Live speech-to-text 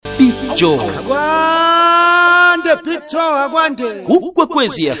Big Joe. Akwande picture akwande.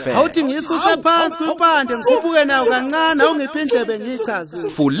 Ukwekwezi FM. Awuthi ngisuse phansi kwipande ngikhuphuke nawo kancane awungiphi indlebe ngichaze.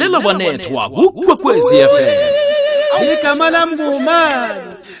 Fulela Wanethwa ukwekwezi FM. Igama lami ngumali.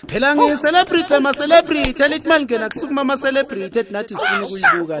 Phela ngiyicelebrity ama-celebrity elithi malingena kusukuma ama-celebrity ethi nathi sifuna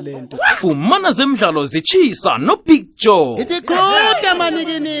ukuyibuka lento. Fumana zemidlalo zichisa no Big Joe. Ithi qhuda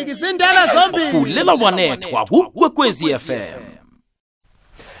manikiniki zindala zombili. Fulela Wanethwa ukwekwezi FM.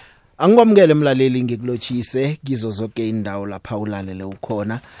 Angikwamukele mlaleli ngikulochise kizo zonke indawo lapha ulalele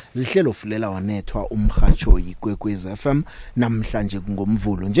ukhona lihlelo Fulela Wanethwa umhatsho yikwekwezi FM namhlanje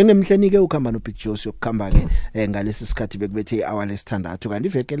ngomvulo njengemhleni ke ukhamba no Big Joe yokukhamba ke ngalesi sikhathi bekubethe ihour lesithandathu kanti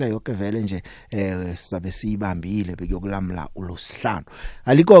ivekela yonke vele nje sabe siyibambile bekuyokulamla uLosihlanu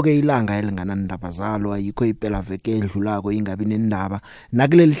aliko ke ilanga elingana indaba zalo ayikho iphela veke edlulako ingabi nendaba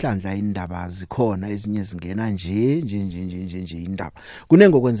nakuleli hlandla indaba zikhona ezinye zingena nje indaba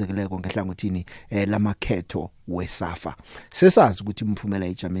kunengokwenzekile ngehlangothini lamakhetho wesafa sesazi ukuthi imphumela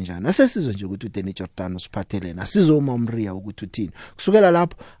ijame njani asesizwe nje ukuthi uDeni Jordan usiphathelena sizoma umriya ukuthi uthini kusukela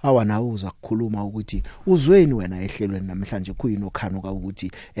lapho awanawuza ukukhuluma ukuthi uzweni wena ehlelweni namhlanje kuyini okhanuka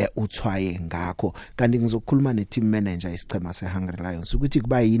ukuthi uthwaye ngakho kanti ngizokukhuluma neteam manager isichema seHungry Lions ukuthi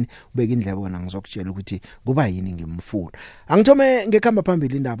kuba yini ubeka indlebe bona ngizokutshela ukuthi kuba yini ngimfuna angithome ngekhamba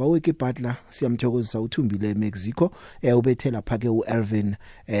phambili indaba uWiki Butler siyamthokozisa uthumbile eMexico ubethela phake uElvin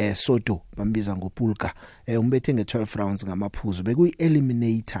Soto bambiza ngopulka umbethe nge12 rounds ngamaphuzu bekuyi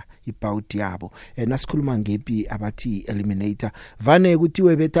eliminator ibout yabo nasikhuluma ngepi abathi eliminator vane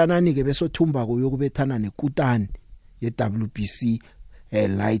kuthiwe bethanani ke besothumba kuyokubethana nekutani yeWBC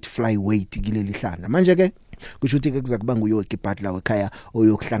light flyweight kileli hlandla manje ke kusho ukuthi ke kuzakuba nguYoki Butler wekhaya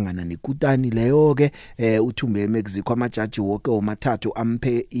oyokuhlangana nekutani leyo ke uthumbe eMexico amajaji wonke omathathu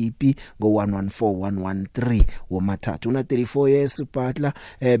amphe ipi ngo114113 womathathu una 34 years Butler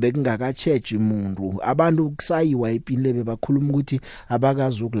bekungakacheje umuntu abantu kusayiwa ipini lebe bakhuluma ukuthi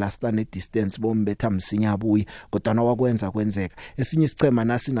abakazi ukulasta ne distance bombetha msinya buyi kodwa nawakwenza kwenzeka esinye isichema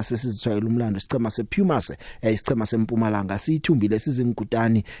nasi nasesizithwayela umlando isichema sePumas isichema sempumalanga sithumbile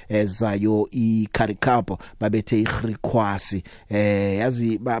sizingkutani zayo iCaricapo babethe iGriquasi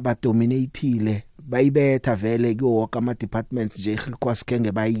yazi badominateile bayibetha vele kuwonke ama departments nje iGriquasi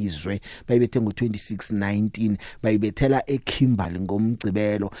kenge bayizwe bayibethe ngo2619 bayibethela eKimberley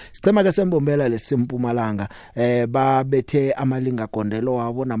ngomgcibelo sicema ke sembombela lesimpumalanga babethe amalinga gondelo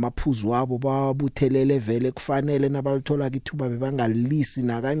wabo namaphuzu wabo babuthelele vele kufanele nabalithola kithuba bebangalisi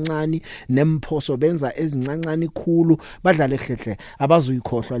nakancane nemphoso benza ezincancane khulu badlala ehlehle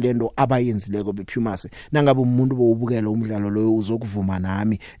abazuyikhohlwa lento abayenzileko bePumas nangabe umuntu bowubukela umdlalo loyo uzokuvuma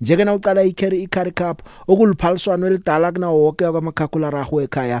nami njeke na uqala iCari Cup okuliphaliswano elidala kuna wonke kwamakhakhula rahu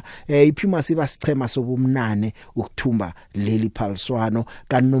ekhaya iPumas ibasichema sobumnane ukuthumba leli phaliswano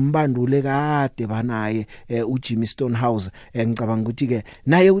kanombandule kade banaye uJimmy Stonehouse ngicabanga ukuthi ke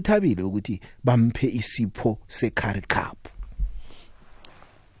naye uthabile ukuthi bamphe isipho seCari Cup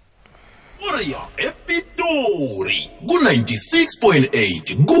Maria Epitori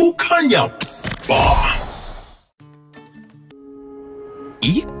ku96.8 kukhanya ba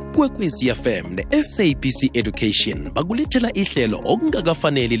Ikwekwezi FM ne-SABC Education bakulethela ihlelo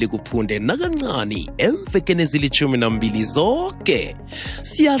okungakafanele likuphunde nakancane emvekeni ezili12 zonke.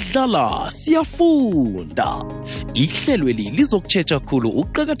 Siyadlala, siyafunda. Ihlelweli lizokutsheja khulu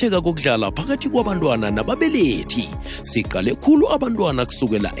ukuqakatheka kokudlala phakathi kwabantwana nababelethi. Siqale khulu abantwana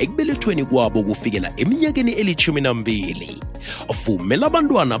kusukela ekubelethweni kwabo kufikela eminyakeni eli12. Vumela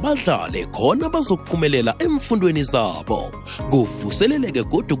abantwana badlale khona bazokuphumelela emfundweni zabo. Kuvuseleleke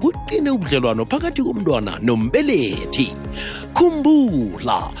kodwa kuqine ubudlelwano phakathi komntwana nombelethi.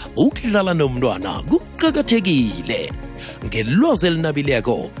 Khumbula ukudlala nomntwana kuqakathekile. Ngelwazi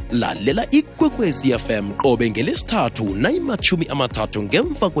elinabileko lalela ikwekwezi FM qobe ngelesithathu nayimachumi amathathu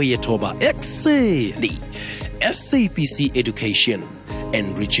ngemva kweyethoba ekseni. SABC Education,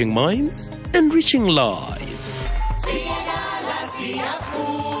 enriching minds, enriching lives.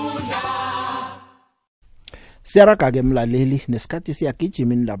 Siyaraga ke mlaleli nesikhathi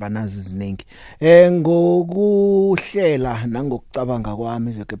siyagijima indaba nazi ziningi ngokuhlela nangokucabanga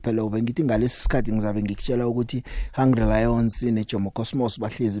kwami veke phela ubengithi ngalesi sikhathi ngizabe ngikutshela ukuthi Hungry Lions neJomo Cosmos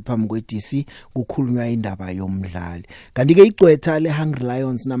bahlezi phambi kweDC kukhulunywa indaba yomdlali kanti ke igcwetha leHungry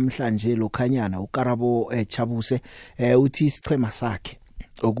Lions namhlanje lokhanyana uKarabo Chabuse uthi isichema sakhe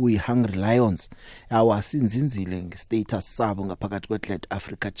okuyi Hungry Lions awasinzinzile ngestatus sabo ngaphakathi kweAthlete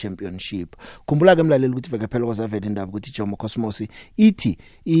Africa Championship. Khumbula ke mlaleli ukuthi veke phela kwazavela indaba ukuthi Jomo Cosmos ithi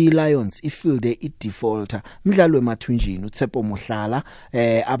iLions ifielde idefaulter mdlalo wemathunjini uTsepo Mohlala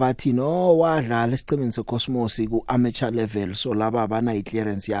abathi no wadlala esiqemeni seCosmos ku amateur level, so laba abana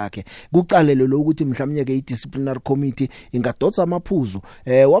iclearance yakhe kuqalelelo ukuthi mhlawumnye ke idisciplinary committee ingadotsa amaphuzu.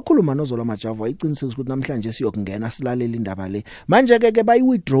 Wakhuluma noZola Majava iqiniseka ukuthi namhlanje siyokungena silalela indaba le. Manje ke bayi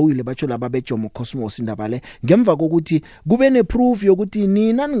withdrawile batsho laba beJomo Cosmos indaba le ngemva kokuthi kube neproof yokuthi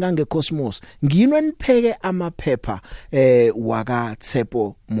nina ningange Cosmos nginwe nipheke amaphepha waka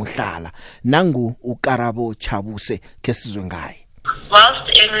Tsepo Mohlala nangu uKarabo Chabuse kesizwe ngaye.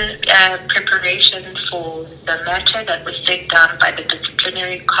 Whilst in preparation for the matter that was set down by the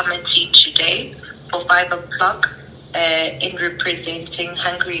disciplinary committee today for 5 o'clock in representing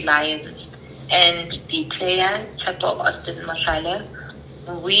Hungry Lions and the player Tsepo Austin Mohlala,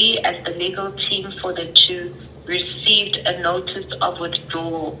 we as the legal team for the two received a notice of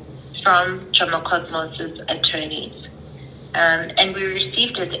withdrawal from Jomo Cosmos' attorneys. And we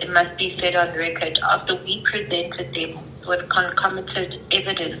received it must be said on record, after we presented them with concomitant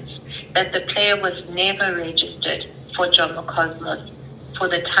evidence that the player was never registered for Jomo Cosmos for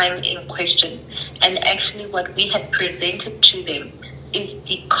the time in question. And actually what we had presented to them is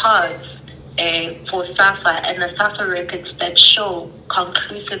the cards for SAFA and the SAFA records that show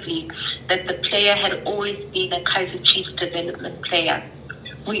conclusively that the player had always been a Kaizer Chiefs development player.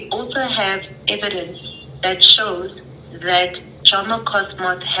 We also have evidence that shows that Jomo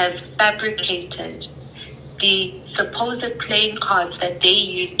Cosmos has fabricated the supposed playing cards that they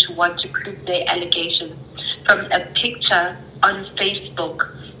used to want to prove their allegations from a picture on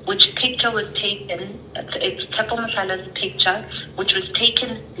Facebook, which picture was taken, it's Tsepo Mohlala's picture, which was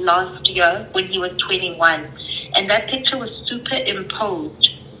taken last year when he was 21. And that picture was superimposed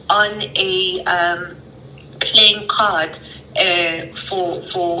on a playing card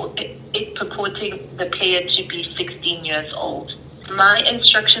for it purporting the player to be 16 years old. My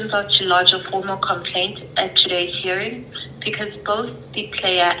instructions are to lodge a formal complaint at today's hearing because both the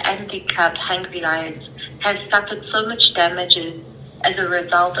player and the club, Hungry Lions, has suffered so much damages as a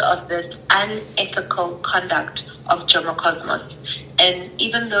result of this unethical conduct of Jomo Cosmos. And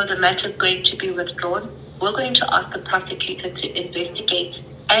even though the matter is going to be withdrawn, we're going to ask the prosecutor to investigate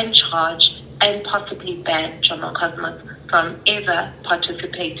and charge and possibly ban Jomo Cosmos from ever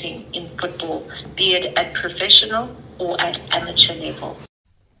participating in football, be it at professional or at amateur level.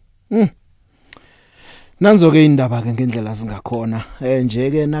 Nanzo ke indaba ke ngendlela singakhona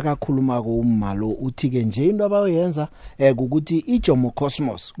nje ke nakakhuluma ko ummalo uthi ke nje into abayenza ukuthi iJomo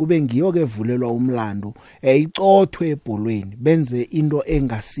Cosmos kube ngiyo ke vulelwa umlando icothwe ebholweni benze into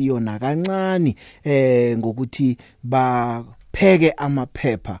engasiyo nakancane ngokuthi bapheke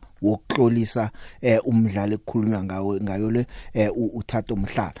amaphepha wokuxolisa umdlalo ekukhulunywa ngayo le uThato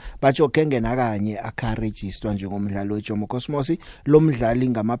Mohlala batsho kengena kanye akaregister njengomdlali weJomo Cosmos lo mdlali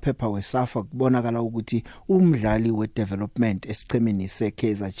ngamaphepha weSAFA kubonakala ukuthi umdlali wedevelopment esichemeni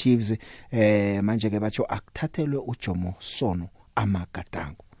seKaizer Chiefs manje ke batsho akuthathelwe uJomo Sono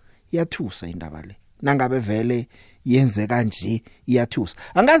amagadango. Iyathusa indaba le nangabe vele yenze kanje iyathusa.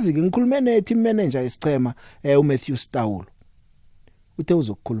 Angazi ke ngikhulume neteam manager esichema uMatthew Stawulo uthe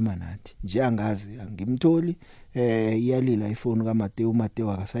uzokukhuluma nathi nje angazi angimtholi iyalila ifoni kaMateo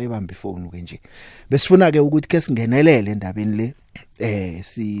akasayibamba ifoni ke nje besifuna ke ukuthi ke singenelele endabeni le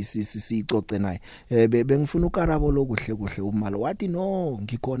sicoce naye bengifuna uKarabo lokuhle umalo wathi no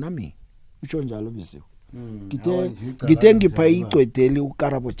ngikhona mina utsho njalo biziwe ngithe ngipha icwedeli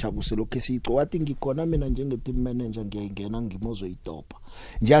uKarabo Chabuse lokho esico wathi ngikhona mina njenge team manager ngiyengena ngimozo itopa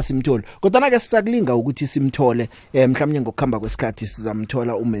nje asimthole kodwa ke sisakulinga ukuthi simthole mhlawumnye ngokukhamba kwesikhathi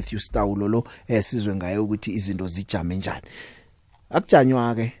sizamthola uMatthew Stawulo lo sizwe ngaye ukuthi izinto zijame njani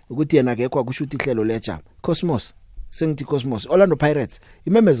akujanywa ke ukuthi yena ke kwakusho ukuthi ihlelo lejama Cosmos sengithi Cosmos Orlando Pirates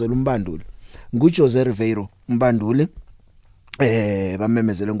imemezela umbanduli nguJose Ribeiro umbanduli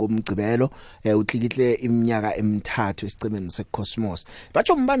bamemezele ngomgcibelo utlikihle iminyaka emithathu esicemeni seCosmos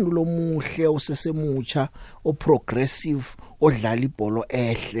batsho umbandulo omuhle usesemutsha oprogressive odlala ibhola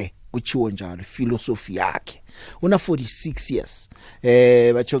ehle kuchiwo njalo philosophy yakhe una 46 years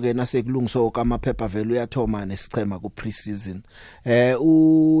batsho ke nasekulungiswa kwamaphepha vele uyathoma nesicema ku pre-season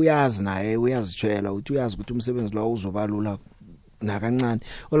uyazi naye uyazitshela uyazi ukuthi umsebenzi lo uzobalula nakancane.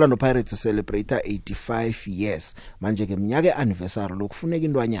 Orlando Pirates celebrate 85 years manje ke minyaka anniversary lokufuneka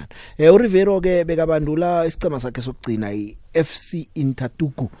intwanyana uRivero ke bekabandula isicema sakhe sokugcina FC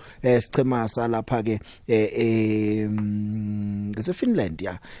Intatuku sichema salapha ke ngeseFinland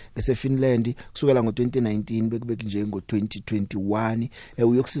ngeseFinland kusukela ngo2019 bekubeki nje ngo2021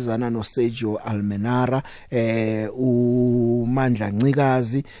 uyokusizana noSergio Almenara uMandla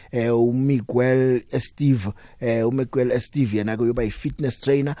Ncikazi uMiguel Esteve yena ke uyoba yifitness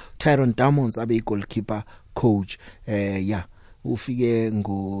trainer Tyrone Damons abe yigoalkeeper coach ufike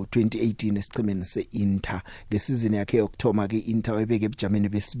ngo2018 esichemeni seInter ngesizini yakhe yokthoma ke Inter wayebeke ebujameni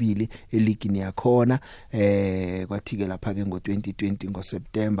besibili eligini yakhona kwathi ke lapha ke ngo2020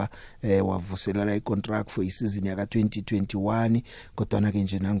 ngoSeptember wavuselela icontract for isizini yaka 2021 kodwa na ke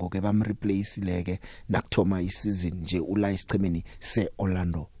nje nangoke bamreplace leke nakuthoma isizini nje ula isichemeni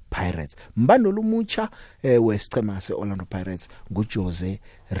seOrlando Pirates mbando lumutsha wesichema seOrlando Pirates nguJose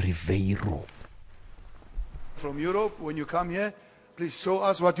Ribeiro. From Europe, when you come here, please show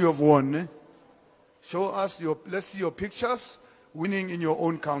us what you have won. Eh? Show us let's see your pictures winning in your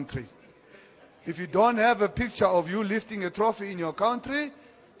own country. If you don't have a picture of you lifting a trophy in your country,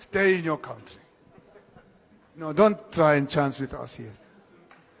 stay in your country. No, don't try and chance with us here.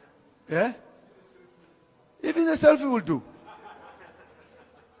 Yeah? Even a selfie will do.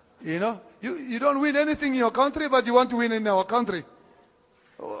 You know, you don't win anything in your country, but you want to win in our country.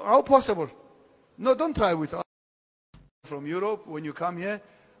 How possible? No, don't try with us. From Europe, when you come here,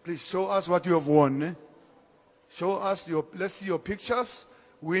 please show us what you have won. Eh? Show us let's see your pictures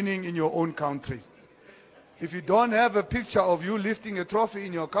winning in your own country. If you don't have a picture of you lifting a trophy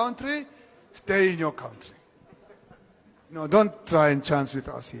in your country, stay in your country. No, don't try and chance with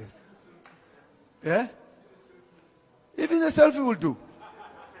us here. Yeah? Even a selfie will do.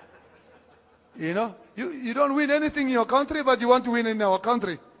 You know, you don't win anything in your country, but you want to win in our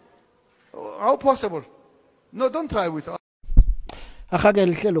country. How possible? No, don't try with us. Akake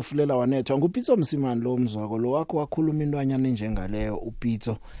lihlelo Fulela Wanethwa ngupitso Msimani lo mzwako lo wakho wakhuluma intwanyana njengaleyo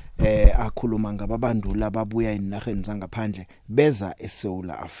upitso akhuluma ngababandula babuya inarheni zangaphandle beza eSouth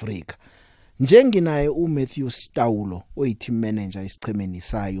Africa. Njenginaye uMatthew Staulo oyiteam manager isichemeni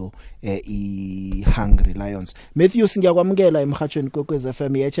sayo iHungry Lions. Matthew ngiyakwamukela emhathweni kwekwez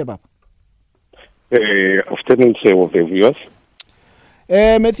FM yeche baba. Afternoon sir of the viewers.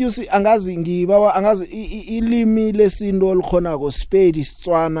 Matthew angazi ilimi lesinto olikhonako Spedi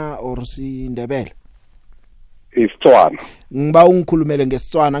Sitswana or siNdebele. Isitswana. Ngiba ungikhulumele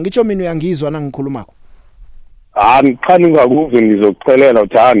ngeSitswana ngitsho mina uyangizwa nangikhulumako. Ngiqhani ngakuve ngizokucelela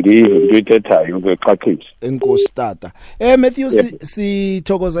uthandi into ethethayo uzochachisa. Enkosi tata. Matthew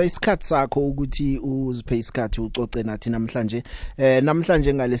sithokoza isikhathi sakho ukuthi uziphe isikhathi ucoce nathi namhlanje.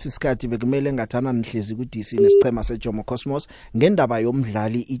 Namhlanje ngalesi sikhathi bekumele ngathana nihlezi ku DC nesichema seJomo Cosmos ngendaba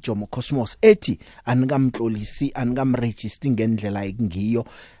yomdlali iJomo Cosmos ethi anikamhlolisi anikamregister ngendlela ekungiyo.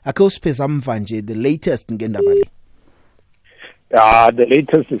 Ake usipheza mva nje the latest ngendaba le. The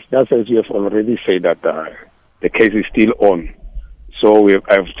latest is just as you have already said that the case is still on. So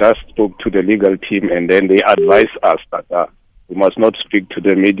I've just spoke to the legal team and then they advise us that we must not speak to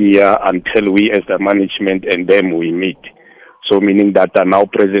the media until we as the management and them we meet. So meaning that now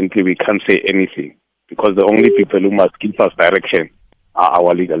presently we can't say anything because the only people who must give us direction are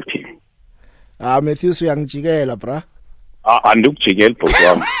our legal team. Matthew uyangijikela bra. Andukujikela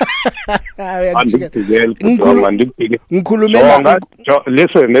program.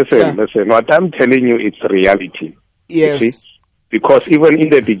 Listen. What I'm telling you, it's reality. Yes. Because even in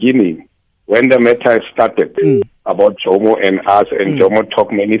the beginning, when the matter started about Jomo and us, and Jomo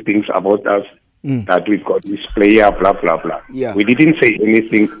talked many things about us, that we've got this player, blah, blah, blah. Yeah. We didn't say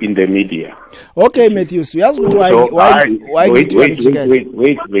anything in the media. Okay, Matthew, so why wait. We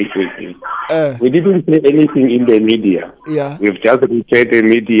didn't say anything in the media. Yeah. We've just referred the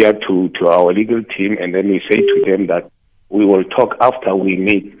media to our legal team, and then we say to them that we will talk after we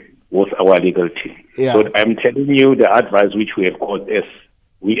meet with our legal team. Yeah. So I'm telling you the advice which we have got as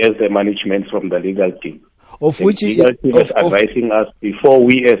the management from the legal team. Of which the legal team is advising us before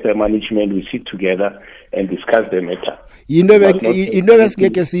we as the management we sit together and discuss the matter. Into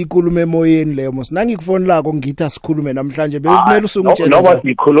besingeke siyikhulume emoyeni leyo mos nangikufonelako ngithi asikhulume namhlanje bekumele usungitshela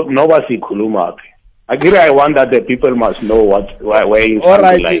noba sikhuluma phi. I want that the people must know where you all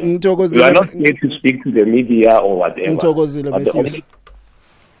right like. You are not here to speak to the media or whatever.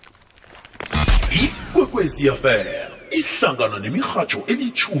 Ikwekwezi FM ihlangana nemirhatsho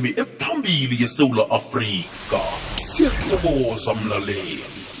elithumi ephambili yeSouth Africa. Siyathokoza mlaleli.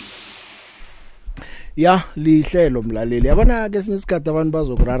 Ya lihlelo mlaleli yabona ke sinye isikhathi abantu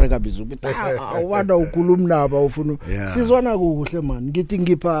bazokurareka bizo ukuthi awanda ukhuluma nabo ufuna sizwana kuhle man ngithi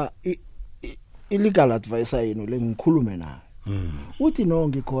ngipha illegal advice yenu lengikhulume nayo uthi no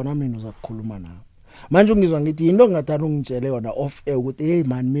ngikhona mina uzakukhuluma nawe manje ungizwa ngithi into engathanda ungitshele yona off air ukuthi hey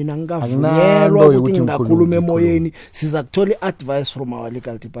man mina ngikavunyelwa ukuthi ngingakhuluma emoyeni siza kuthola iadvice from our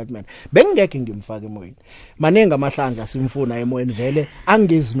legal department bengeke ngimfake emoyeni manenga amahlandla simfuna emoyeni vele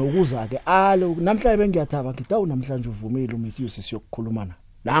angezi nokuza ke alo namhlanje bengiyathaba ngithi awu namhlanje uvumile uMatthew siyokukhulumana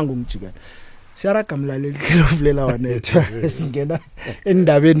nangu umjikela siyaraga mlaleli hlelo Fulela Wanethwa singena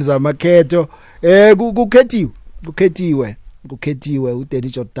endabeni zamakhetho kukhethiwe uDeni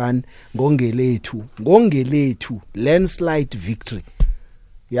Jordan ngongelethu landslide victory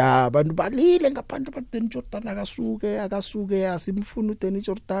ya abantu balile ngaphandle baDeni Jordan akasuke asimfuna uDeni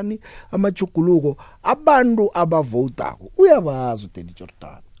Jordan amajuguluko abantu abavotako uyabazi uDeni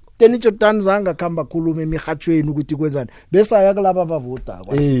Jordan zanga khamba khuluma emihathweni ukuthi kwenzani bese aya kulabo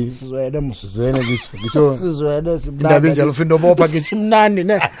abavotako sizwele ngisho sizwele indaba enjalo ufunda bopha ngithi simnandi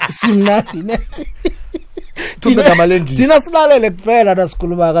ne thina silalele kuphela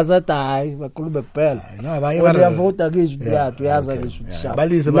nasikhuluma kasathi hayi bakhulume kuphela uyavota kisho uyaza ngisho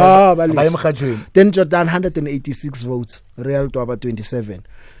balise baye emhathweni Deni Jordan 186 votes Real Twaba 27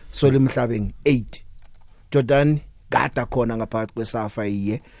 Sweli Mhlabeng 8 Jordan gada khona ngaphakathi kwesafa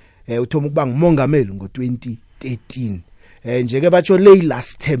iye uthoma ukuba ngumongameli ngo2013 njeke batsho lay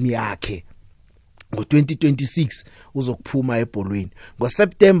last term yakhe ngo2026 uzokuphuma ebholweni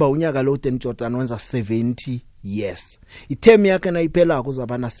ngoSeptember unyaka lo Deni Jordan wenza 70 years ithemi yakhe nayiphela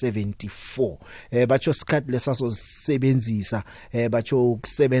kuzabana 74 batsho sikhathi lesasozisebenzisa batsho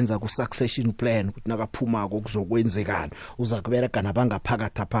ukusebenza ku succession plan ukuthi nakaphuma kokuzokwenzekana uza kubereka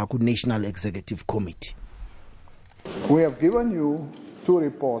nabangaphakathi apha ku National Executive Committee. We have given you two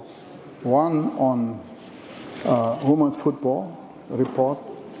reports, one on women's football report.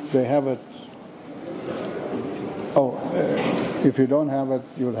 They have it. If you don't have it,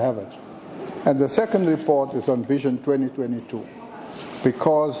 you'll have it. And the second report is on Vision 2022,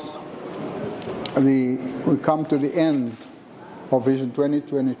 because we come to the end of Vision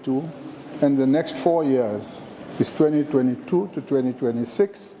 2022, and the next 4 years is 2022 to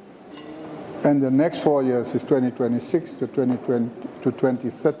 2026, and the next 4 years is 2026 to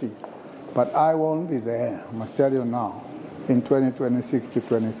 2030. But I won't be there, I must tell you now, in 2026 to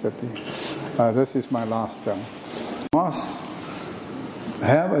 2030. This is my last term. Must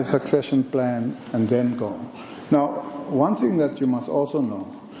have a succession plan and then go. Now, one thing that you must also know,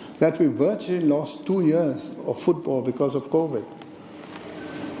 that we virtually lost 2 years of football because of COVID.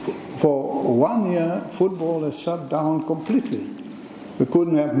 For 1 year, football is shut down completely. We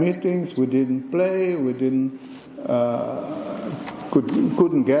couldn't have meetings, we didn't play, we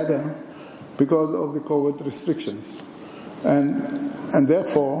couldn't gather because of the COVID restrictions. And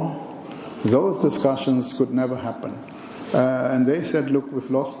therefore, those discussions could never happen. And they said, look, we've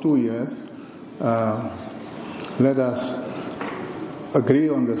lost 2 years. Let us agree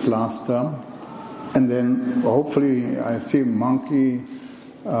on this last term. And then hopefully, I see monkey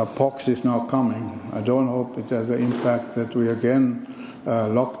pox is now coming. I don't hope it has an impact that we again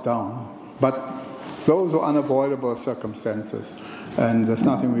lock down. But those are unavoidable circumstances. And there's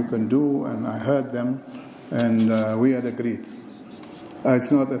nothing we can do. And I heard them. And we had agreed.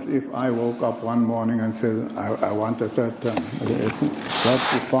 It's not as if I woke up one morning and said, I want a third term.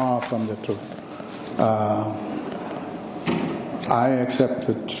 That's far from the truth. I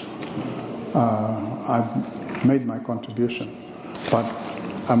accepted, I've made my contribution, but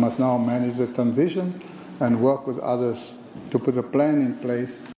I must now manage the transition and work with others to put a plan in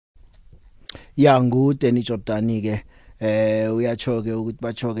place. Yangu Deni Jordan ke uyachoke ukuthi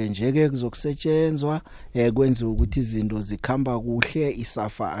bachoke njeke kuzokusetshenzwa kwenziwa ukuthi izinto zikhamba kuhle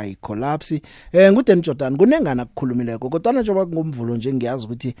isafa ayi collapse nguDeni Jordan kunengana kukhulumileko kodwa njengoba ngomvulo nje ngiyazi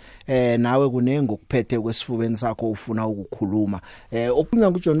ukuthi nawe kunenge ukuphethe kwesifubeni sakho ufuna ukukhuluma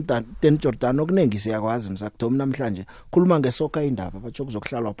okunya kuJonathan Deni Jordan okunengi siyakwazi msakuthomi namhlanje khuluma ngesoka indaba batsho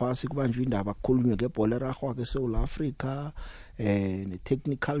kuzokuhlalwa phasi kubanjwe indaba kukhulunywe ngebhola eragwa ke South Africa ne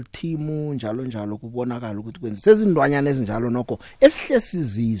technical team njalo kubonakala ukuthi kwenza sezindwanyana ezinjalo nokho esihle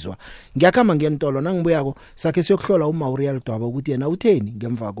sizizwa ngiyakhamba ngentolo nangibuyako sakhe siyokuhlola uMauriel Dwaba ukuthi yena utheni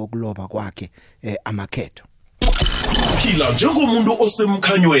ngemva kokuloba kwakhe amakhetho. Phila njengomuntu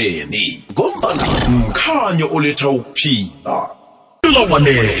osemkhanyweni ngombana umkhanyo oletha ukuphila. Fulela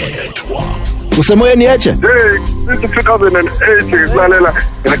Wanethwa Usemoyeni yache? Hey. 2008 ngikulalela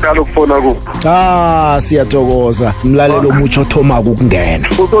ngiyaqala ukufona ku. Siyathokoza. Umlalelo omutsho othoma ukungena.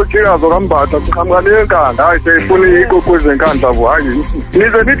 Usojikazo kambatha siqhamuka lenkandla hayi seyifuna ikokuze enkandla bo hayi.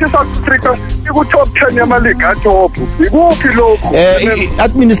 Nize nithi South Africa iku top 10 yama league atop. Ikuphi lokho?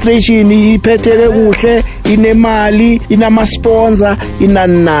 Administration iphetheke kuhle, inemali, inama sponsor,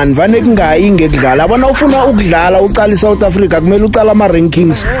 inani vane kungayi ngekudlala. Abona ufuna ukudlala uqala iSouth Africa kumele uqala ama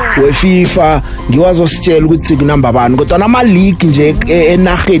rankings weFIFA ngiwazositshela ukuthi sikunamba bani kodwa nama league nje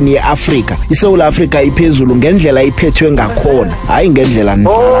enaheni yeAfrica. iSouth Africa iphezulu ngendlela iphethwe ngakhona, hayi ngendlela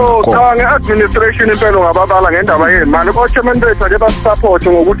ngakhona. Cha ngeadministration impela ngababala ngendaba yemali. Coachman bethu ake basupport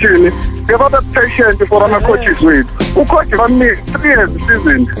ngokuthini? Ke babe patient for ama coaches wethu. Ucoach bami 3 years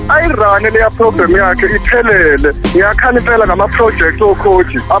season. Ayirane leya program yakhe iphelele. Ngiyakhala impela ngama projects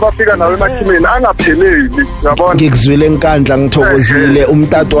ocoach abafika nawe emathimini angapheleli. Yabona? Ngikuzwile enkandla ngithokozile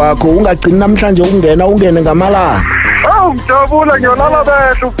umtato wakho ungagcini namhlanje ungene ngamalanga. Ngijabula ngiyolala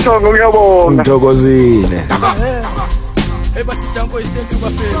behle ubuthongo ngiyabonga. Ngithokozile. Bathi danko istentu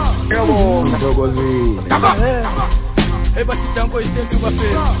bafela. Ngiyabonga. Ngithokozile. Bathi danko istentu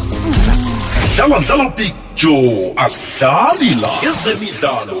bafela. Dlala Big Joe asidlali la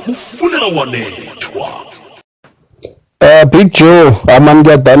ezemidlalo kufunela Wanethwa. Big Joe amani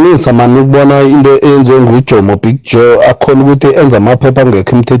kuyadanisa mani ukubona into enziwe nguJomo Big Joe akhona ukuthi enza amaphepha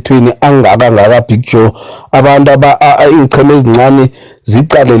angekho emthethweni angaka Big Joe abantu ingcheme ezincane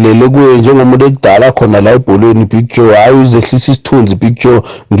ziqalelele kuye njengomuntu ekudala khona la ebholweni Big Joe hayi uzehlisa isithunzi Big Joe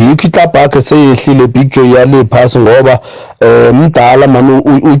ngikho iklabhu yakhe seyehlile Big Joe yale phasi ngoba mdala mani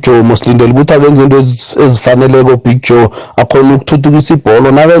uJomo silindele ukuthi akenze into ezifaneleko Big Joe akhona ukuthuthukisa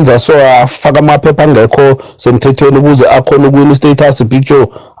ibhola nakenza so afaka amaphepha angekho semthethweni ukuze akhona ukuwina status Big Joe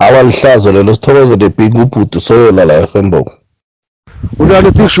awalihlazo lelo sithokozele Big ubhudu soyela la eHembo.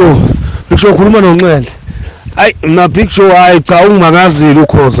 Udlale Big Joe khuluma noNcele. Ayi mina Big Joe hayi cha ungimangazile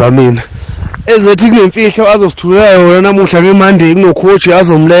ukhoza mina. Ezethi kunemfihlo azosithulela yona namuhla ngeMonday kunocoach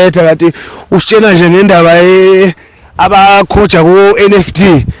azomletha kanti usitshena nje ngendaba abakhoja ku NFT.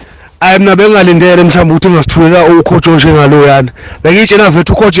 Ayi mina bengalindele mhlawumbe ukuthi ngasithulela ucoach onjengaloyana. Bengitshena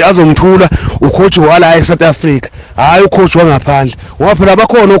vethu ucoach azomthula ucoach wala eSouth Africa. Hayi ucoach wangaphandle. Ngoba phela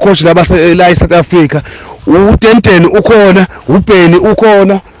bakhona ucoach la eSouth Africa. uTenten ukhona, uBenny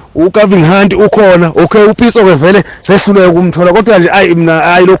ukhona, uGavin Hunt ukhona. Okay uPitso ke vele sehluleke ukumthola kodwa nje ayi mina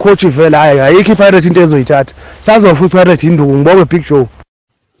ayi lo coach vele ayikho iPirate into ezoyithatha. Sazofa iPirate induku ngibonge Big Joe.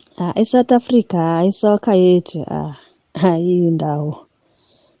 eSouth Africa isokha yethu hayi indawo.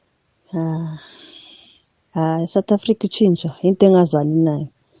 South Africa utshintsho into engazwani nayo.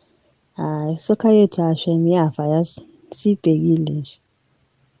 Isokha yethu ashe miyafa yazi sibhekile nje.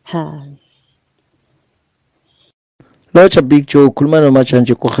 Locha Big Joe ukhuluma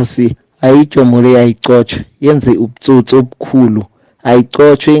nomajanje kokhasi ayijomo le ayicotsha yenze ubutsotsi obukhulu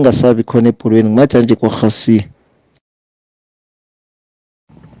ayicotshwe ingasabi khona ebholweni ngimajanje kokhasi.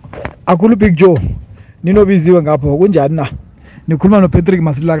 Akulu Big Joe ninobiziwe ngapho kunjani na? Nikhuluma noPatrick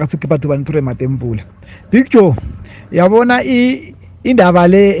Masilaka sukipa 23 Matembula. Big Joe yabona indaba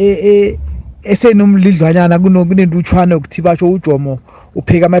le esenomlidlwanyana kunentutshwana ukuthi basho uJomo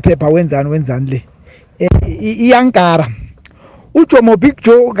upheka amaphepha wenzani le. Iyankara uJomo Big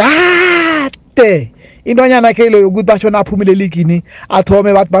Joe kade intonyana yakhe lo ukuthi basho naphumile ligini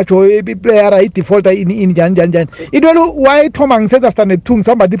athome bathi basho iplayer idefault njani into lo wayithoma ngisenza standard 2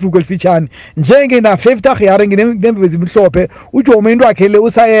 ngisamba ibhuku elifitshane njenge na 50 yare nginemvezi imhlophe uJomo into yakhe le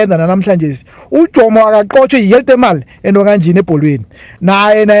usayenza namhlanje uJomo akaqotshwe yihelte mali ento kanjini ebholweni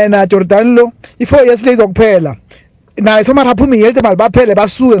naye na Jordan lo i4 years lezo kuphela naye soma raphumi yihelte mali baphele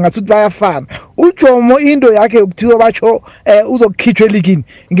basuke ngasuthi bayafana uJomo into yakhe ukuthiwa basho uzokukhitshwa eligini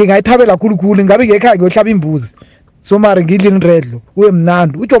ngingayithabela kakhulu ngabe ngekhaya ngiyohlaba imbuzi somari ngidlini redlo uwe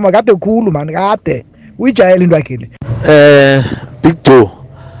mnandi uJomo kade khulu man kade uyijayela into yakhe le Big Joe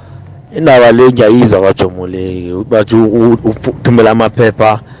indaba le ngiyayizwa kaJomo le bathi uthumela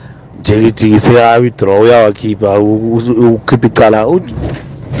amaphepha nje seya withdraw uyawakhipha ukhipha icala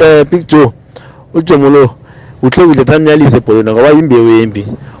Big Joe uJomo lo uhlekile thanyalise ebholweni ngoba imbewu yembi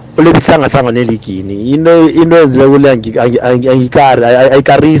olebuhlanga neligini into ezile kule angikari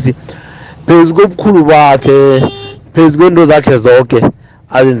ayikarisi phezu kobukhulu bakhe phezu kwento zakhe zonke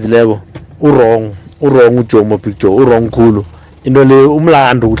azenzileko wrong uJomo Big Joe wrong khulu into le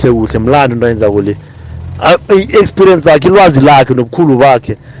umlando kuhle mlando into ayenza kule experience yakhe ilwazi lakhe nobukhulu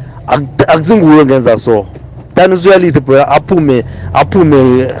bakhe akusinguye ngenza so tani usuyalise boy aphume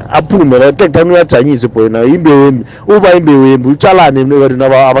la tani uyajanyiswa boy na imbewu uba imbewu utshalane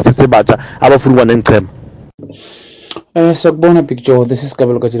nebantwana abasesebatsha abafuna ukuba nenchema. Sakubona Big Joe, this is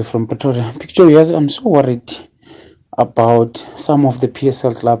Kabelo Kajiri from Pretoria. Big Joe, yes, I'm so worried about some of the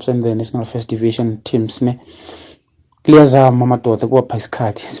PSL clubs and the National First Division teams ne kuyazama amadoda kuwapha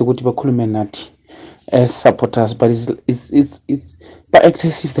isikhathi sokuthi bakhulume nathi as supporters, but it's but act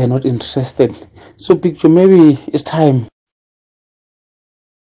as if they're not interested. So Picture, maybe it's time.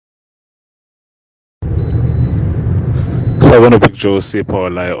 Sabona Big Joe Sipho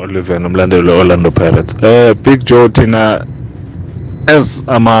la Oliver nomlandeli Orlando Pirates. Big Joe tina as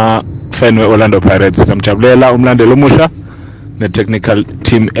ama fan we Orlando Pirates samjabulela umlandeli omusha ne technical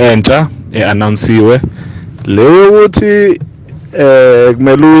team entsha eannouncewe leyo ukuthi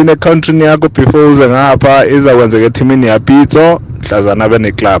kumele uwine country yakho before uze ngapha izakwenzeka eteamini yapitso mhlazana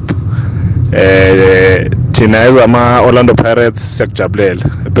bene club thina ezama Orlando Pirates siyakujabulela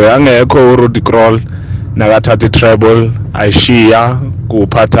bekangekho uRudy Kroll nakathatha treble ayishiya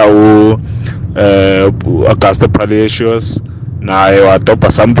kuphatha Augusto Palacios naye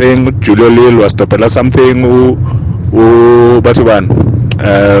wadopa something, Julio Lil wasdopela something bathu bani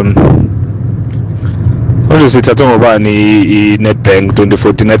manje sithatha ngobani iNetbank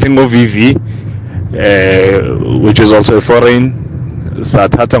 2014 I think ngoVV which is also a foreign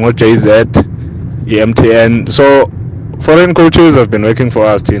sathatha ngoJZ eMTN. So foreign coaches have been working for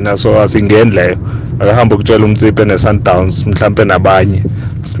us thina, so asingeni leyo akahamba ukutshela umtsipe neSundowns mhlambe nabanye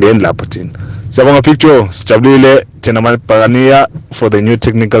singeni lapho thina. Siyabonga Picture, sijabulile thina mabhakaniya for the new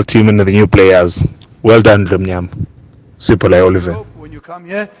technical team and the new players. Well done Dlomnyama. Sipho la Oliver. When you come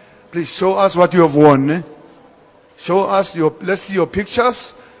here, please show us what you have won. Eh? Show us let's see your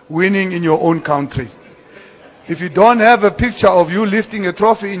pictures winning in your own country. If you don't have a picture of you lifting a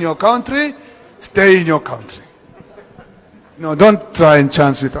trophy in your country, stay in your country. No, don't try and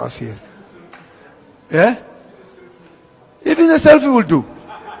chance with us here. Yeah? Even a selfie will do.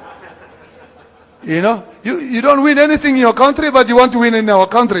 You know, you don't win anything in your country, but you want to win in our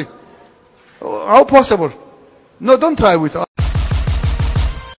country. How possible? No, don't try with us.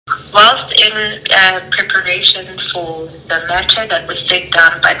 Whilst in preparation for the matter that was set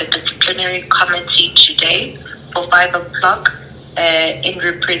down by the disciplinary committee today for 5 o'clock in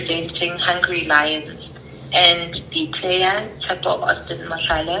representing Hungry Lions and the player, Tsepo Austin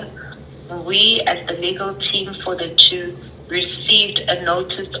Mashala, we as the legal team for the two received a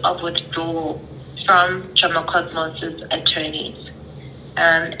notice of withdrawal from Jomo Cosmos' attorneys.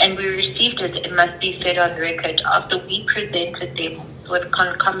 And we received it must be said on record, after we presented them with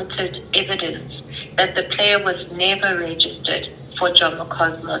concomitant evidence that the player was never registered for Jomo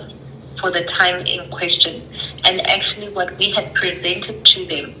Cosmos for the time in question. And actually what we had presented to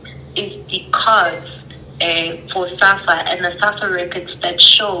them is the cards for SAFA and the SAFA records that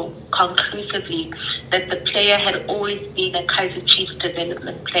show conclusively that the player had always been a Kaizer Chiefs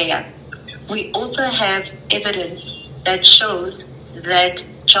development player. We also have evidence that shows that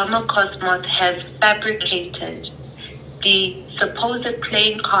Jomo Cosmos has fabricated the supposed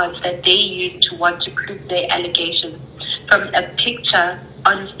playing cards that they used to want to prove their allegations from a picture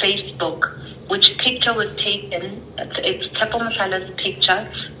on Facebook, which picture was taken, it's Tsepo Mohlala's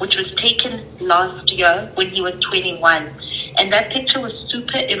picture, which was taken last year when he was 21. And that picture was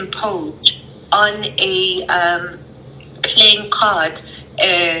superimposed on a playing card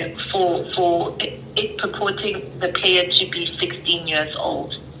for it purporting the player to be 16 years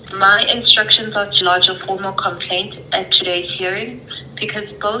old. My instructions are to lodge a formal complaint at today's hearing because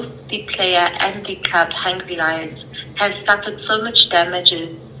both the player and the club, Hungry Lions, have suffered so much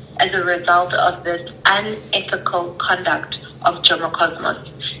damages as a result of this unethical conduct of Jomo Cosmos.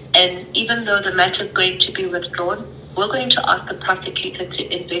 And even though the matter is going to be withdrawn, we're going to ask the prosecutor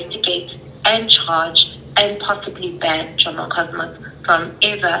to investigate and charge and possibly ban Jomo Cosmos from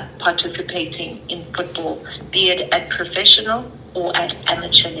ever participating in football, be it at professional or at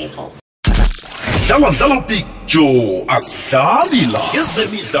amateur level. Dlala Picture asidlali la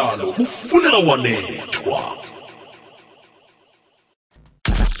ezemidlalo kufunela Wanethwa.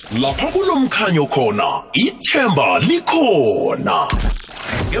 Lapha kunomkhanyo khona ithemba likhona.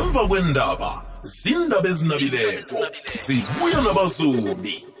 Ngemva kwendaba zindaba ezinabileko sibuya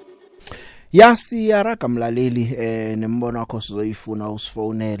nabazumi. Yasiyaraga mlaleli nembono wakho sizoyifuna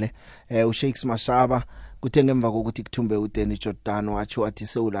usifonele uShakes Mashaba kuthe ngemva kokuthi kuthumbe uDenny Jordan wathi wathi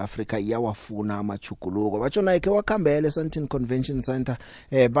South Africa iyawafuna amachuguluko batshona yake wakhambele Sandton Convention Center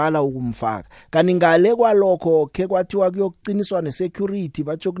bala ukumfaka kanti ngale kwalokho ke kwathiwa kuyokuqiniswa nesecurity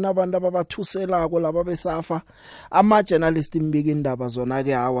batsho kunabantu ababathuselako laba besafa ama journalist imbiki indaba zona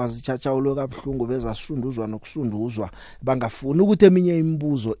ke awazichachaululo kabuhlungu bezasunduzwa nokusunduzwa bangafuni ukuthi eminye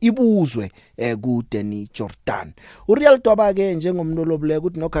imibuzo ibuzwe kuDenny Jordan uReal Dwaba ke njengomnolobule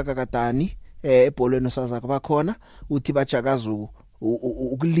ukuthi noGagakatani ebholweni osazaka bakhona uthi bajakazu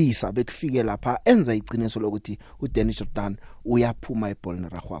ukulisa bekufike lapha enza iqiniso lokuthi uDanny Jordan uyaphuma ebholini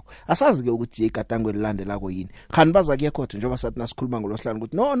ragwako. Asazi ke ukuthi igadango elilandelako yini. Khani baza kuye court njengoba sathi nasikhuluma ngolohlanu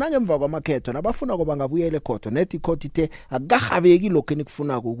ukuthi no nangemva kwamakhetho nabafuna kuba ngabuyele court nethi court ithe akugabeki lokho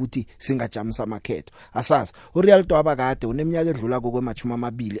enikufunako ukuthi singajamisa amakhetho. Asazi uReal Twaba kade uneminyaka edlula kwemachuma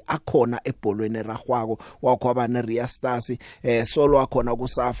amabili akhona ebholweni ragwako wakho abane Ria Stars solo akhona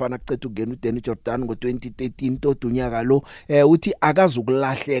kusafa naqeda ukungena uDanny Jordan ngo2013 todunyaka lo uthi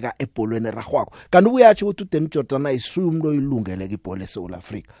akazukulahleka ebholweni ragwako. Kanti ubuyathi ukuthi uDanny Jordan ayisumu lo ilungele ibhola eSouth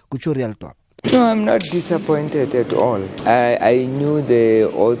Africa. Kutsho Real Twaba. No, I'm not disappointed at all. I knew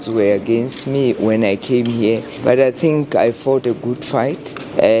the odds were against me when I came here, but I think I fought a good fight.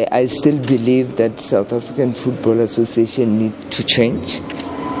 I still believe that South African Football Association need to change.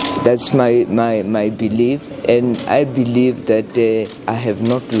 That's my belief, and I believe that I have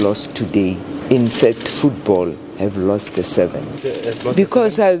not lost today. In fact, football have lost the 7.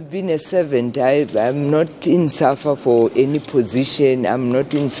 Because I've been a servant, I'm not in suffer for any position, I'm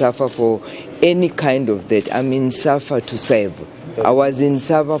not in suffer for any kind of that. I'm in suffer to serve. I was in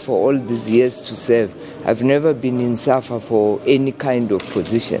suffer for all these years to serve. I've never been in suffer for any kind of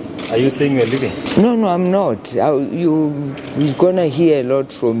position. Are you saying you're leaving? No, I'm not. You're going to hear a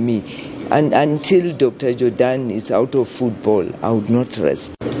lot from me. And until Dr. Jordan is out of football, I would not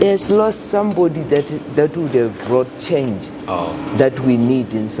rest. He has lost somebody that would have brought change that we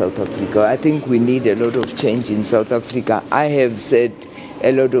need in South Africa. I think we need a lot of change in South Africa. I have said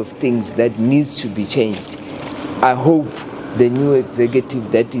a lot of things that needs to be changed. I hope the new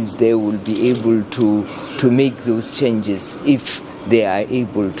executive that is there will be able to make those changes if they are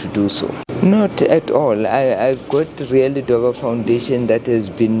able to do so. Not at all. I've got Real Twaba Foundation that has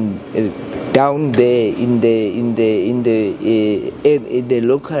been down there in the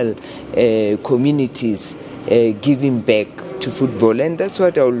local communities, giving back to football, and that's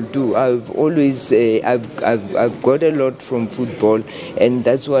what I will do. I've always I've got a lot from football, and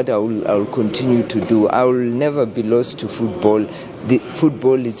that's what I will continue to do. I will never be lost to football. The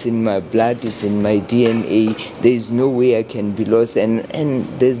football, it's in my blood, it's in my DNA. There is no way I can be lost, and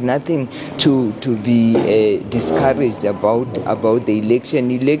there's nothing to be discouraged about the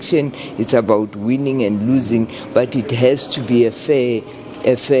election. Election, it's about winning and losing, but it has to be a fair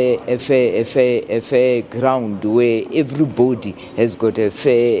ground where everybody has got a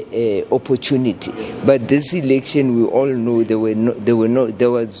fair opportunity. But this election, we all know there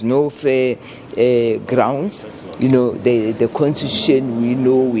was no fair grounds. You know, the constitution, we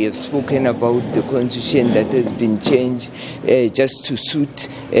know, we have spoken about the constitution that has been changed just to suit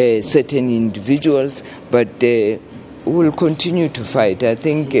certain individuals, but we will continue to fight. I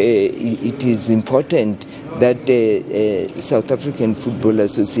think it is important that the South African Football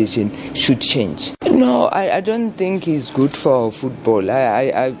Association should change. No, I don't think he's good for football.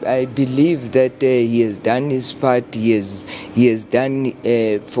 I believe that he has done his part. He has done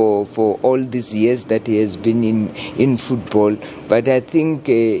for all these years that he has been in football. But I think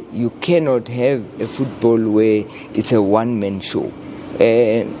you cannot have a football where it's a one-man show.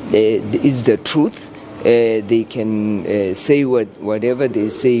 It's the truth. They can say whatever they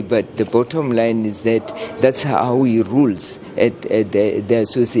say, but the bottom line is that's how he rules at the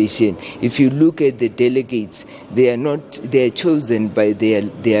association. If you look at the delegates, they are chosen by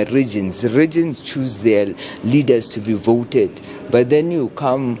their regions. The regions choose their leaders to be voted, but then you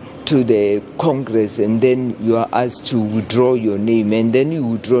come to the Congress and then you are asked to withdraw your name, and then you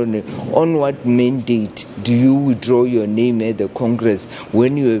withdraw. On what mandate do you withdraw your name at the Congress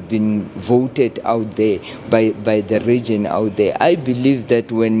when you have been voted out there by the region out there? I believe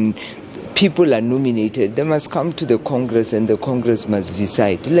that when people are nominated, they must come to the Congress and the Congress must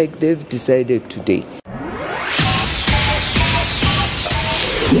decide, like they've decided today.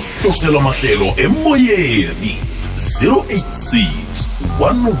 Uhlelo mahlelo emoyeni 086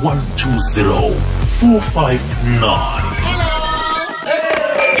 1120 459.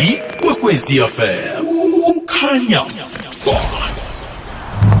 Ikwekwezi FM ukhanya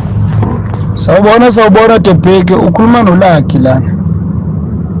Sawubona Debheke, ukhuluma noLucky lana.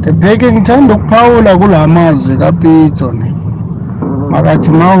 Debheke, ngithanda ukuphawula kulamazwi kaPitso ne. Makathi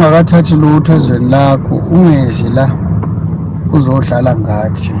mawungakathathi lutho ezweni lakho ungezi la uzodlala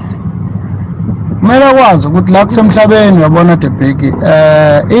ngathi. Kumele kwazi ukuthi la kusemhlabeni uyabona Debheke,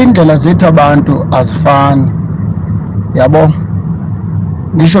 indlela zethu abantu azifani. Yabo.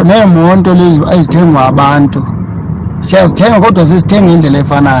 Ngisho neemonto lezi ezithengwa abantu. Siyazithenga kodwa sisithenga indlela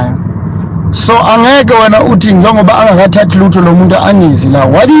efanayo. So angeke wena uthi njengoba angakathathi lutho lo muntu angizi la,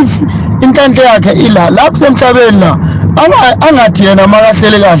 what if inkanhle yakhe ila la kusemhlabeni la angathi yena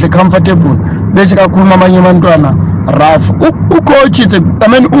makahlele kahle comfortable bese kakhuluma amanye abantwana rough. Coach,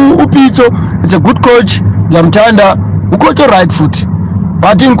 Upito is a good coach. Ngiyamthanda. Ucoach right foot.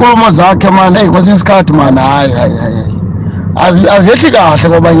 But inkulumo zakhe man, hey kwesinye isikhathi man, hayi. Aziyehli kahle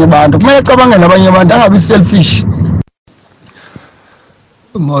kwabanye abantu. Kumele acabangele abanye abantu angabi selfish.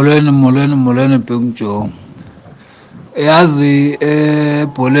 Molweni Big Joe. Yazi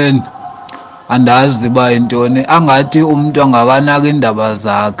ebholeni andazi ba intoni angathi umuntu angakanaka indaba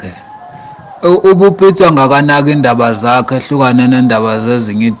zakhe. Ubupitsa angakanaka indaba zakhe ehlukane nendaba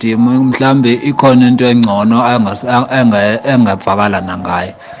zezinye itimu mhlambe ikhona into engcono engavakala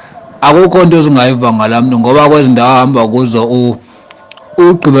nangaye. Akukho into ezingayiva ngalamuntu ngoba kwezindawo ahamba kuzo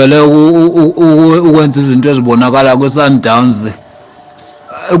ugqibele ukwenza izinto ezibonakala kwiSundowns.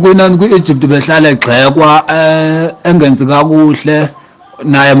 Kwi-Egypt behlala egxekwa engenzi kakuhle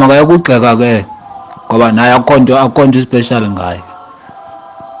naye makaya kugxeka ke ngoba naye akho nto special ngaye.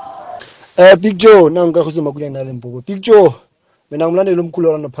 Big Joe nangikahuzima kuya nale mbuko. Big Joe mina ngumlandeli omkhulu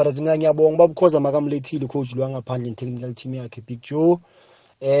wala noPirates ngiyabonga babukhoza makamlethile coach lo ngaphandle technical team yakhe Big Joe.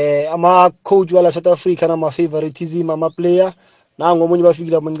 Ama coach wala South Africa nama favoritism ama player nango omunye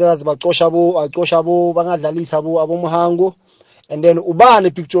bafikile abongikazi bacosha abo bangadlalisa abomhango. And then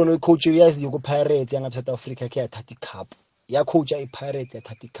ubani picture no coach uyaziyo ku Pirates yanga South Africa ke yathatha icup ya coach iPirates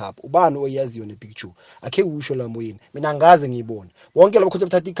yathatha icup ubani oyaziyo ne picture akhe usho la moyeni mina ngaze ngiyibona bonke labo coach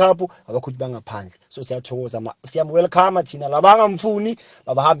bathatha icup abacoach bangaphandle so siyathokoza siyamwelcome thina labangamfuni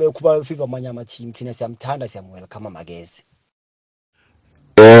babahambe ukuba FIFA amanye ama team thina siyamthanda siyamwelcome magezi.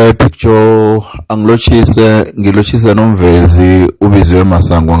 Picture ngilochisa nomvezi ubiziwe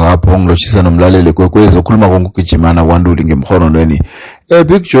Masango ngapho ngilochisa nomlaleli kwekwezi okhuluma ngokugijimana kwanduli ngemkhononweni.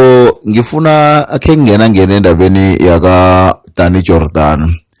 Picture ngifuna akhe ngena endabeni yaka Dani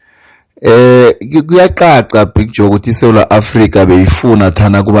Jordan. Kuyacaca Picture ukuthi iSouth Africa beyifuna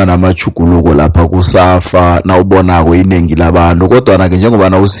thana kuba namachuguluko lapha kuSAFA na ubonako inengi labantu kodwa na ke njengoba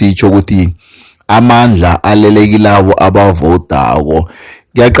na usitsho ukuthi amandla alelekilabo abavotako.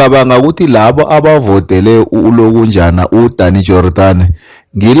 Ngiyacabanga ukuthi labo abavotele ulokunjana uDani Jordan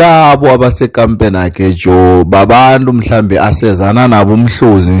ngilabo abasekampeni yakhe jo babantu mhlambe asezana nabo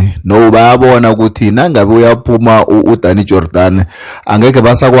umhlozi no bayabona ukuthi nangabe uyaphuma uDani Jordan angeke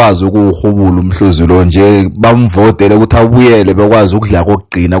basakwazi ukuhubula umhlozi lo nje bamvotele ukuthi abuyele bekwazi ukudla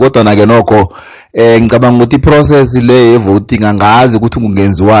kokugcina kodwa na ke nokho ngicabanga ukuthi iprocess le yevoting angazi ukuthi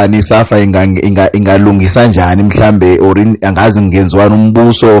kungenziwani iSAFA ingalungisa njani mhlambe or angazi ngenziwani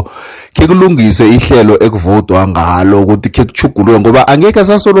umbuso ke kulungiswe ihlelo ekuvotwa ngalo ukuthi ke kuchugulwe ngoba angeke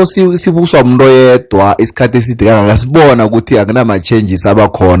sasolo sibuswa umuntu oyedwa isikhathi eside kangasibona ukuthi akunama changes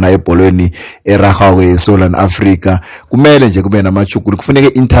abakhona ebholweni erahawe eSouth Africa kumele nje kube namachugulu kufuneke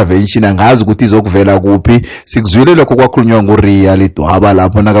intervention angazi ukuthi izokuvela kuphi sikuzwile lokho kwakhulunywa ngoReal idwaba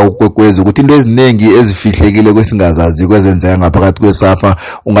lapho nakakwekweza ukuthi into eziningi ezifihlekile kwesingazazi kwezenzeka ngaphakathi kweSAFA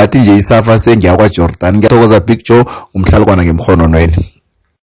ungathi nje iSAFA sengiya kwa Jordan. Ngiyathokoza Big Joe umhlalukwana ngemkhononweni.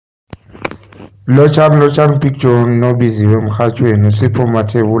 Lotshani Big Joe nobiziwe emhathweni usipho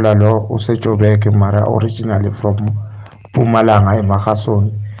Mathebula lo useJobek mara originally from Mpumalanga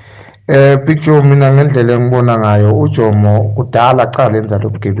eMahasoni. Big Joe mina ngendlela engibona ngayo uJomo kudala cha lenza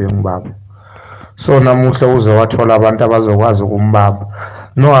lobugebengu babo. So namuhla uze wathola abantu abazokwazi ukumbamba.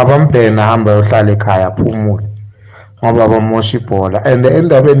 No abambhena hamba yohlala ekhaya aphumule ngoba bamosha ibhola and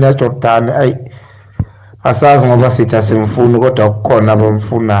endabeni yaJordan asazi ngoba sithi asimfuni kodwa kukhona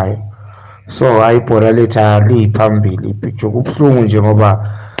abamfunayo. So ayibhola letha liphambili Picture kubhlungu nje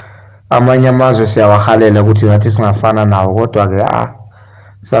ngoba amanye amazwe siyawahalela ukuthi ngathi singafana nawo kodwa ke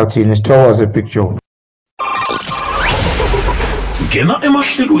sawuthini sithokoze Picture. Ngena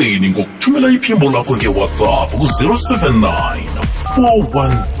emahlelweni ngokuthumela iphimbo lakho ngeWhatsApp ku 079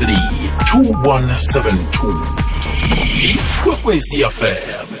 413 2172. Ikwekwezi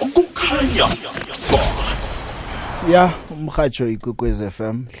FM kukhanya ya umhajo ikwekwezi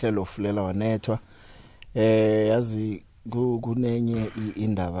FM hlelo Fulela Wanethwa. Yazi kunenye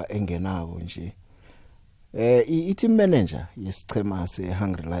indaba engenako nje. I-team manager yesichema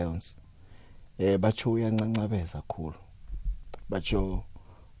seHungry Lions batsho uyancancabeza kakhulu. Batsho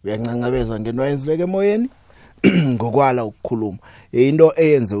uyancancabeza ngento ayenzileke emoyeni ngokwala ukukhuluma. Into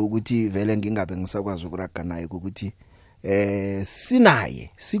eyenze ukuthi vele ngingabe ngisakwazi ukuraga naye ukuthi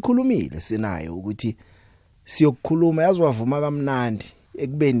sikhulumile sinaye ukuthi siyokukhuluma yazwavuma kamnandi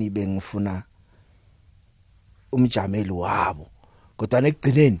ekubeni bengifuna umjameli wabo kodwa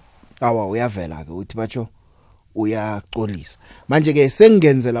nekugcineni awa uyavela ke uthi batsho uyaxolisa manje ke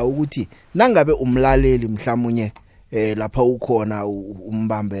sengenzela ukuthi nangabe umlaleli mhlamunye lapha ukhona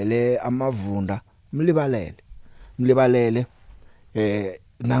umbambele amavunda mlibalele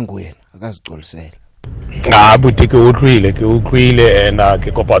nangwena akazicolisela. buti ke utlwile ena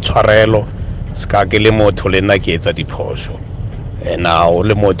ke kopa tshwarelo ska ke le motho le nna ke etsa diphoso ena o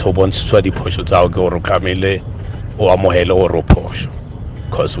le motho o bontshitswa diphoso tsa go re kamele o amohele o ro phosho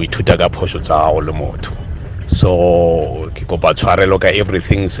because we ithuta ka phosho tsa go le motho so ke kopa tshwarelo ka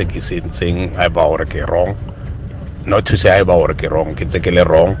everything se ke sentseng I ba gore ke wrong not to say I ba gore ke wrong ke tse ke le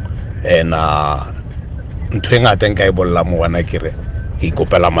wrong ena ntwe ngata nka e bolla mo wana ke re ke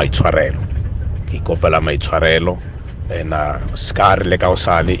ikopela maitshwarelo ena skare le ka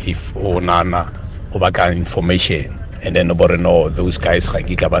usale if onana o baka information and then nobody know those guys ga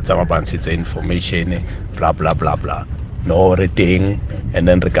ke ka ba tsama bantshitse information blah blah blah blah no reading and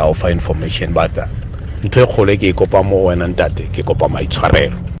then re ka offer information but ntwe khole ke ikopa mo wena ntate ke kopa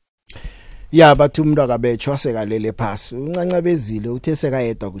maitshwarelo ya bathu umuntu akabetshwa sekalele phasi uncanca bezile uthe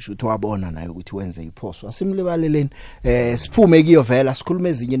sekayedwa kusho ukuthi wabona naye ukuthi wenze iphoso asimlibaleleni siphume kiyo vela sikhulume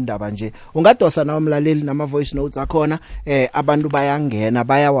ezinye indaba nje ungadosa na umlaleli nama voice notes akhona abantu bayangena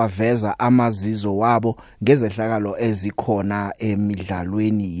bayawaveza amazizo wabo ngezehlakalo ezikhona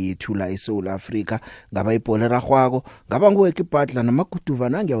emidlalweni yethu la eSouth Africa ngaba ibhola ragwako ngaba nguwekipatla namaguduva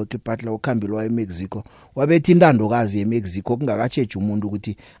nangewekipatla ukhambilwa eMexico wabethi intandokazi yeMexico kungakatsheje umuntu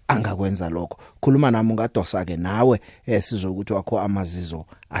ukuthi angakwenza lokho khuluma nami ungadosa ke nawe sizokuthi wakho amazizo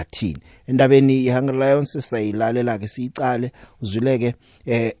athini endabeni iHungry Lions sayilalela ke sicale uzwileke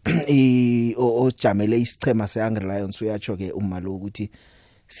ojamele isichema seHungry Lions uyatsho ke umalo ukuthi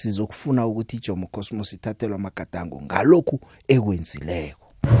sizokufuna ukuthi iJomo Cosmos ithathelwe amagadango ngalokhu ekwenzileko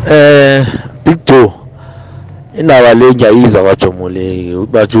Big Joe indaba le ngiyayiza kwaJomo le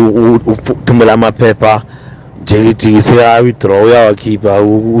bathi uthumela amaphepha nje se withdraw yawakhipha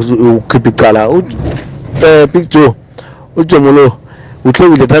ukhipha icala Big Joe uJomo lo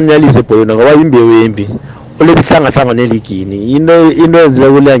uhlekile thamnyalise bhoyona ngoba imbewu yembi olebihlanga neligini into ezile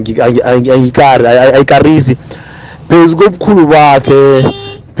kule angikari ayikarisi phezu kobukhulu bakhe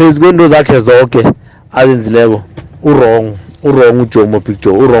phezu kwento zakhe zonke azenzileko wrong uJomo Big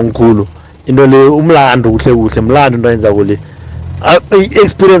Joe wrong khulu into le umlando kuhle mlando into ayenza kule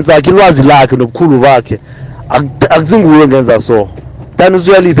experience yakhe ilwazi lakhe nobukhulu bakhe akuzinguwe ngenza so tani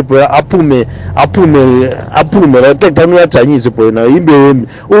usuyalise bro aphume tani uyajanyisa bro na imbewu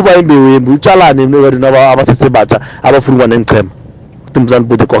uba imbewu utshalane nobani abasesebatsha abafuna nengchema uTumzana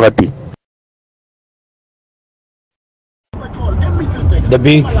Bude kwakati the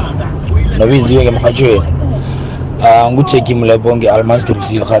big nobiziwe ke mhathweni nguJeki Mlebonge almaster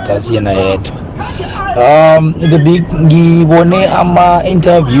buzile khata siyena yedwa the big ngibone ama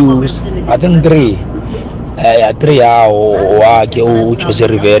interviews I think 3 yawo wakhe uJose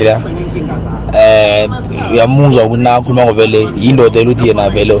Rivera uyamuzwa ukunakhuluma ngobele indoda eluthi yena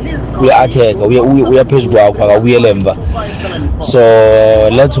vele uyatheka uyaphezulu kwakho akabuyele emva so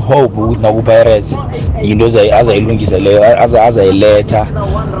let's hope ukuthi naku Pirates into azayilungisa leyo azayiletha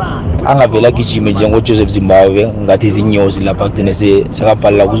angavela gijime njengoJoseph Zimbabwe ngathi izinyosi lapha kugcine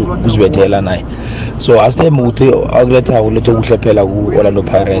sekabhalela kuzibethela naye so asithemba ukuthi akuletha ukuhlephela ku-Orlando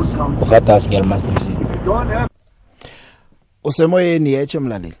Pirates uGatas ngiyalimaster msini usemoyeni yeche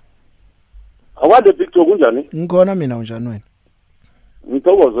mlaleli awade Big Joe kunjani ngikhona mina unjani wena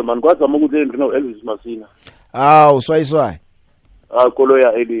ngithokoze man kwazama ukuthi endrino Elvis Masina uswayiswayi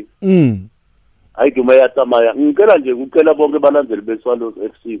koloya eli ayiduma yatamaya ngicela nje ukucela bonke balandeli beSwallows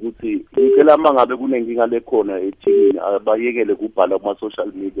FC ukuthi ngicela mangabe kunenkinga lekhona ethimini abayekele kubhala kuma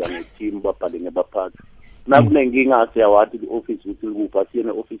social media ngeteam babhale ngebaphathi nakunenkinga siyawathi ioffice ukuthi kupha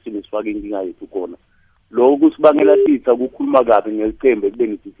siyena officeini sifake inkinga yethu khona lo kusibangela sitha ukukhuluma kabi ngeqembu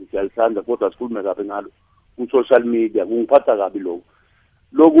ekubeni sithi siyalisanda kodwa sikhulume kabi ngalo ku social media kungiphatha kabi lokho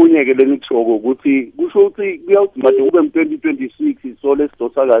lokunye ke lenitshoko ukuthi kusho ukuthi kuyawudima nje kube mu2026 so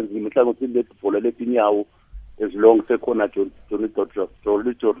lesidosa kanzima mhlangothi letibhola letinyawo as long sekhona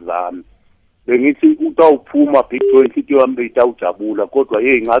Johnny Jordan bengithi utawuphuma Big Joe inhlitiyo yami itawujabula kodwa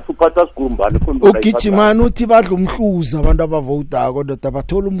ngathi uphatha sigumbane khona ugijimana uthi badla umhluzi abantu abavota kodwa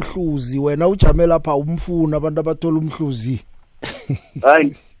abathola umhluzi wena ujame lapha umfuna abantu abathola umhluzi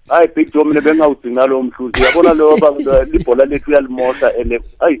hayi Big Joe mina bengawudinga lo mhluzi yabona lo libhola lethu yalimosha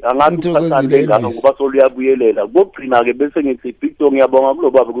angathi uphathane ngalo ngoba soluyabuyelela kokugcina ke bese ngithi Big Joe ngiyabonga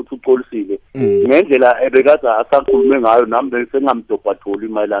kulo baba ukuthi uxolisile ngendlela ebekade asakhulume ngayo nami bese ngamdobhatholi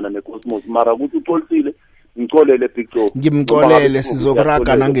mayelana neCosmos mara ukuthi uxolisile ngixolele Big Joe ngimxolele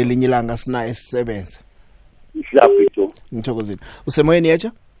sizokuraga nangelinye ilanga sina esisebenza isla Big Joe ngithokozile usemoyeni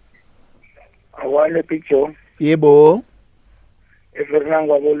yecha awale Big Joe yebo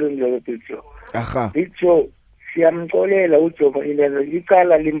Fernando abolungile Big Joe aha Big Joe siyamxolela uJomo ilelo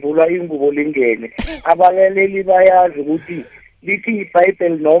icala limbulwa ingubo lingene abalaleli bayazi ukuthi lithi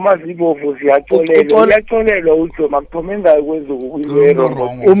iBhayibheli noma zibovu ziyaxolelwa uyaxolelwa uJomo akuthome ngayo kwezokuwero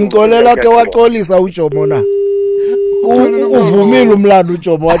umxolela ke waxolisa uJomo na uvumile umlando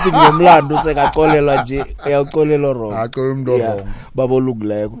uJomo wathi ngiyomlando sekaxolelwa nje uyaxolelwa wrong axolela umuntu wrong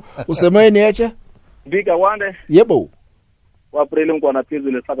babolugileko usemoyeni yeche bika wande yebo waprele ngwana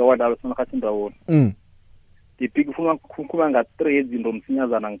phezulu esaka wadala sona khathi ndawona dipiki ufuna ukukhuluma nga-3 izinto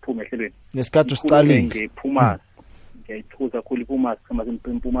msinyazana ngiphume ehlelweni nesikhathi usicalile ngephumasi ngiyayithuza kakhulu iphumasi kama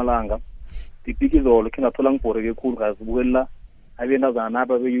sempumalanga dipiki izolo khe ngathola ngibhoreke khulu ngazibukelela abentazana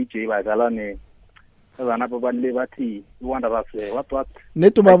naba be-UJ badlala abantazana naba balile bathi iwanderers what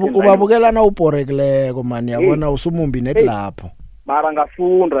nethi ubabukelana ubhorekileko mani yabona usumumbi nethi lapho mara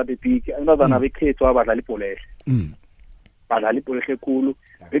ngafunda dipiki abantazana bekhethu abadlala ibhola ehle badlala ibhola ehle khulu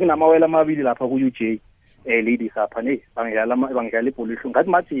bekunamawela amabili lapha ku-UJ ladies apha bangidlala ibhola ehle ngathi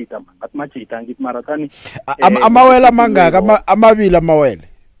majita ngithi marathani amawela mangaka amabili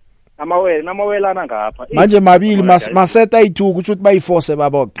amawelana ngapha manje mabili maseta ayi2 kuthi bayi4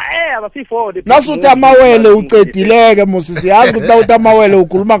 babonke abasi4 nasuthi amawele ucedileke musi siyazi ukuthi nawuthi amawele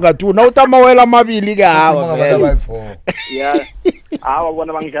ukhuluma nga2 nawuthi amawele amabili ke hawa vele yeah hawa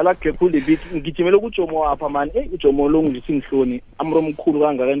bona bangidlala khulu lebit ngijimela kuJomo apha man uJomo lo ngisi ngihloni amro omkhulu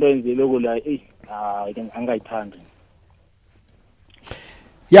kangaka into yenzeleko la angayithandi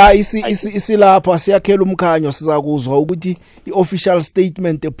ya isilapha siyakhela umkhanyo sizakuzwa ukuthi iofficial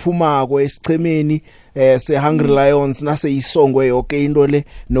statement ephumako esichemeni seHungry Lions naseyisongwe yonke into le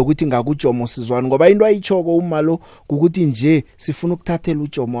nokuthi ngakuJomo sizwana ngoba into ayichoko umalo ukuthi nje sifuna ukuthathela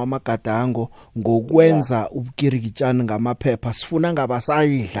uJomo amagadango ngokwenza ubukirikitshana ngamaphepha sifuna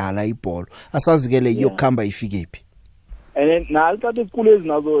ngabasayidlala ibhola asazikele iyokukhamba ifikephi nalithatha isikole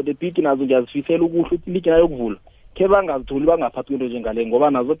ezinazo the big nazo ngiyazifisela ukuhle ukuthi ligi nayo kuvula ke bangazithuli bangaphathi kwento njengale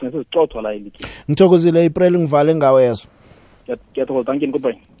ngoba nazo gcine sezicothwa la iligi ngithokozile April ngivale ngawe yeso ngiyathokoza thank you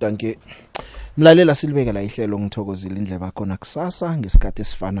goodbye thank you mlalela silibeke la ihlelo ngithokozile indlebe yakho kusasa ngesikhathi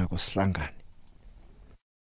esifanako sihlangane